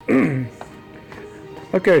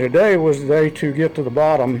Okay, today was the day to get to the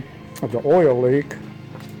bottom of the oil leak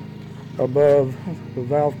above the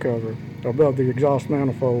valve cover, above the exhaust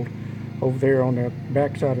manifold over there on that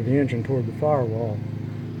back side of the engine toward the firewall.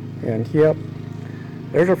 And yep,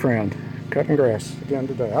 there's a friend cutting grass again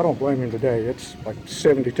today. I don't blame him today. It's like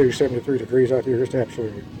 72, 73 degrees out here. It's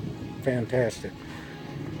absolutely fantastic.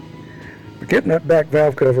 But getting that back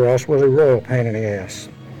valve cover off was a royal pain in the ass.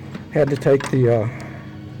 Had to take the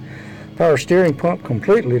power steering pump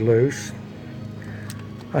completely loose.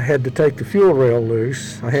 I had to take the fuel rail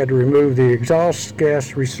loose. I had to remove the exhaust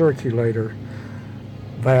gas recirculator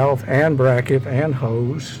valve and bracket and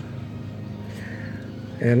hose.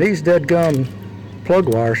 And these dead gum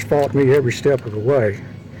plug wires fought me every step of the way.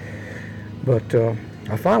 But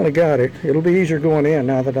I finally got it. It'll be easier going in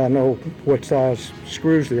now that I know what size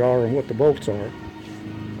screws they are and what the bolts are.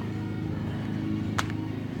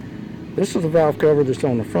 This is the valve cover that's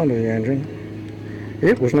on the front of the engine.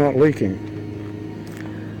 It was not leaking.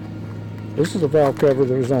 This is the valve cover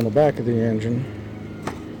that was on the back of the engine.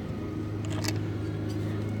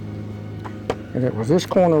 And it was this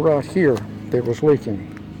corner right here that was leaking.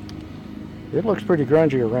 It looks pretty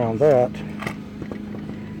grungy around that.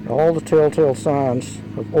 All the telltale signs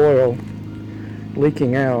of oil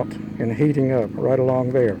leaking out and heating up right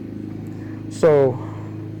along there. So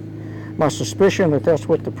my suspicion that that's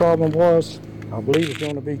what the problem was, I believe is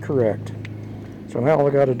going to be correct. So now all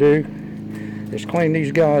I got to do is clean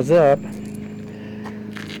these guys up,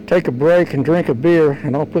 take a break and drink a beer,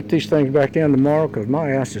 and I'll put these things back in tomorrow because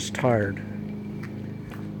my ass is tired.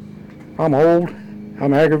 I'm old,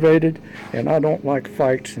 I'm aggravated, and I don't like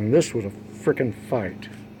fights, and this was a frickin' fight.